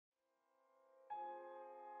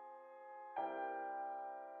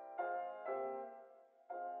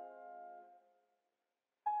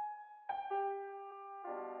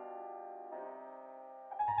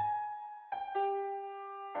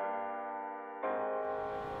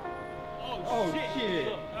Oh shit.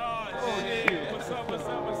 Oh shit. What's up? What's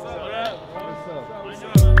up? What's up?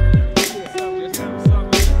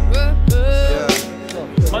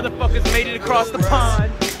 Motherfuckers made it across the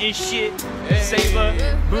pond and shit. Seba,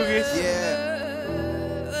 Boogies. Yeah.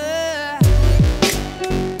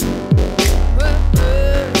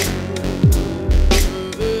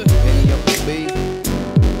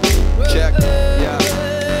 Check, ja.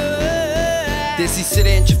 Dit is er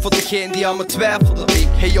eentje voor degene die aan me twijfelde.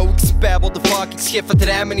 Hey yo, ik spijbelde vaak, ik schreef het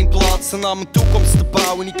rijmen in plaats van aan mijn toekomst te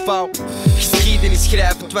bouwen. Ik wou geschiedenis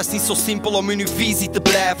schrijven, het was niet zo simpel om in uw visie te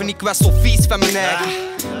blijven. Ik was zo vies van mijn eigen.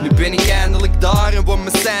 Nu ben ik eindelijk daar en wordt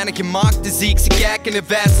mijn scène gemaakt. Dus zie ik ze kijken en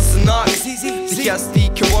wijzen ze naar. De gast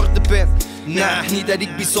die ik geworden ben. Nee, niet dat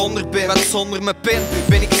ik bijzonder ben, want zonder mijn pen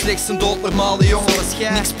ben ik slechts een doodnormale jongen.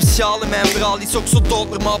 Niks speciaal in mijn verhaal, die is ook zo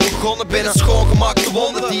doodnormaal begonnen. Ben een schoongemaakte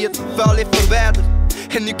wonder die het vuil heeft verwijderd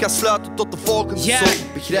en nu kan sluiten tot de volgende zon,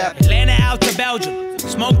 begrijp. Atlanta out to Belgium,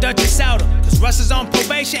 smoke Dutch and soda. Cause Russ is on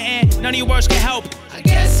probation and none of your words can help. I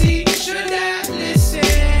guess he should have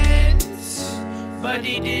listened, but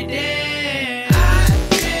he didn't. I've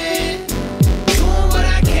been doing what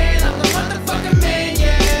I can, I'm the motherfucking man,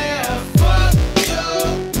 yeah. Fuck you,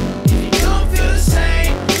 if you don't feel the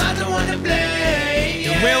same, I'm not the one to blame.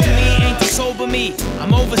 The real me ain't the sober me.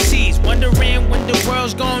 I'm overseas, wondering when the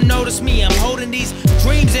world's gonna notice me. I'm holding these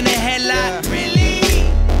dreams in the headlight. Really?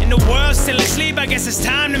 And the world's still asleep, I guess it's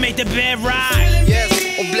time to make the bed right.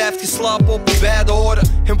 Yes, of blijft je slapen op beide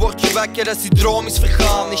oren en word je wakker als die droom is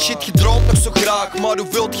vergaan. En shit, je droomt nog zo graag, maar hoe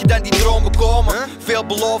wilt je dan die droom bekomen? Veel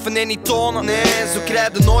beloven en niet tonen, nee, zo krijg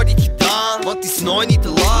je nooit iets gedaan. Want het is nooit niet te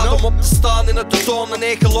laat om op te staan en het te tonen.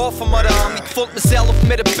 Nee, geloof er maar aan, ik vond mezelf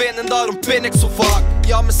met een pen en daarom ben ik zo vaak.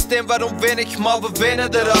 Ja, mijn stem, waarom win ik, maar we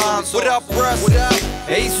winnen eraan. What up, Russ?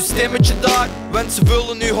 Hey, zo'n stemmetje daar, want ze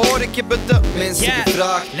willen nu horen, ik heb het de mensen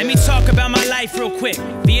gevraagd. Let me talk about my life real quick.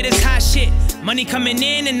 Via this hot shit, money coming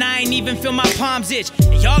in and I ain't even feel my palms itch.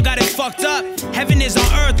 And y'all got it fucked up. Heaven is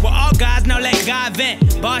on earth where all guys now let God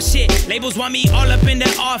vent. Boss shit, labels want me all up in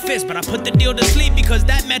their office, but I put the deal to sleep because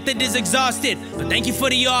that method is exhausted. But thank you for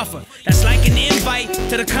the offer. That's like an invite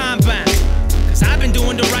to the combine. Cause I've been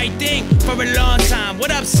doing the right thing for a long time.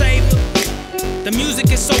 What up, Seba? The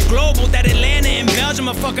music is so global that Atlanta and Belgium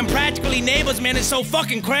are fucking practically neighbors, man. It's so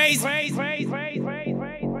fucking crazy.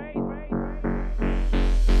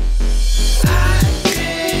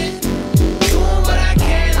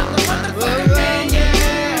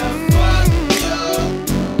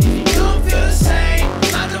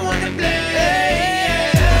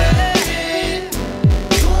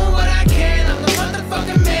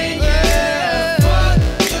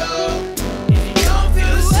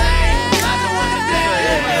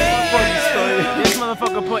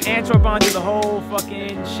 Motherfucker put Antwerp onto the whole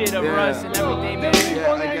fucking shit of Russ and everything, man.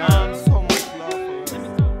 I got so much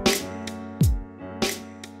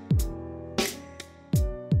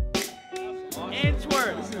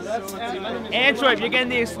love for Antwerp. Antwerp, you're getting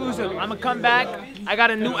the exclusive. I'm gonna come back. I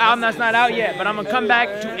got a new album that's not out yet, but I'm gonna come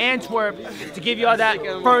back to Antwerp to give you all that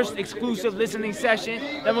first exclusive listening session.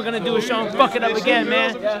 Then we're gonna do a show and fuck it up again,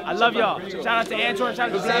 man. I love y'all. Shout out to Antwerp,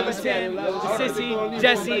 shout out to Seba, Tim, to Sissy,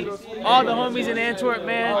 Jesse, all the homies in Antwerp,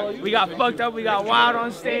 man. We got fucked up, we got wild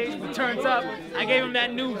on stage, we turned up. I gave him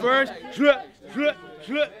that new verse. I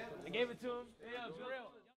gave it to him.